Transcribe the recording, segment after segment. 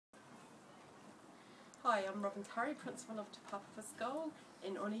Hi, I'm Robyn, Principal of Papapa School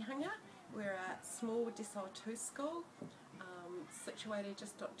in Onehunga. We're a small Decile 2 school situated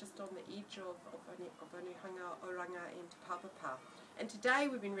just on the edge of Onehunga, Oranga and Papapa. And today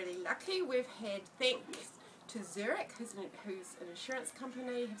we've been really lucky. We've had, thanks to Zurich, who's an insurance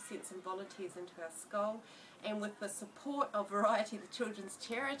company, have sent some volunteers into our school, and with the support of Variety, the children's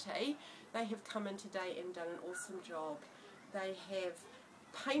charity, they have come in today and done an awesome job. They have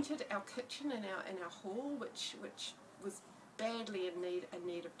painted our kitchen and our hall, which was badly in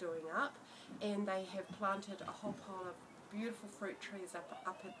need of doing up, and they have planted a whole pile of beautiful fruit trees up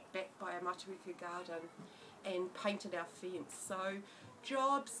back by our Matariku garden, and painted our fence. So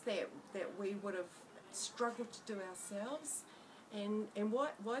jobs that we would have struggled to do ourselves. And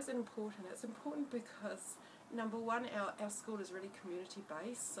why is it important? It's important because, number one, our school is really community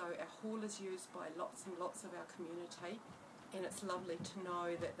based, so our hall is used by lots and lots of our community, and it's lovely to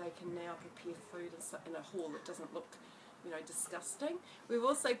know that they can now prepare food in a hall that doesn't look, disgusting. We've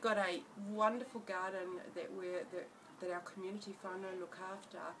also got a wonderful garden that our community whānau look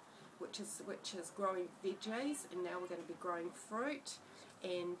after, which is growing veggies, and now we're going to be growing fruit.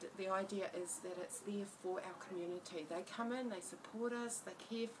 And the idea is that it's there for our community. They come in, they support us, they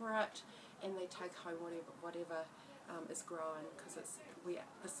care for it, and they take home whatever is growing, because this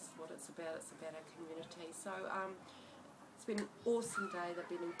is what it's about. It's about our community. So it's been an awesome day. They've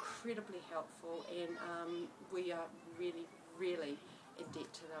been incredibly helpful, and we are really, really in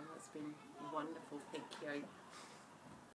debt to them. It's been wonderful. Thank you.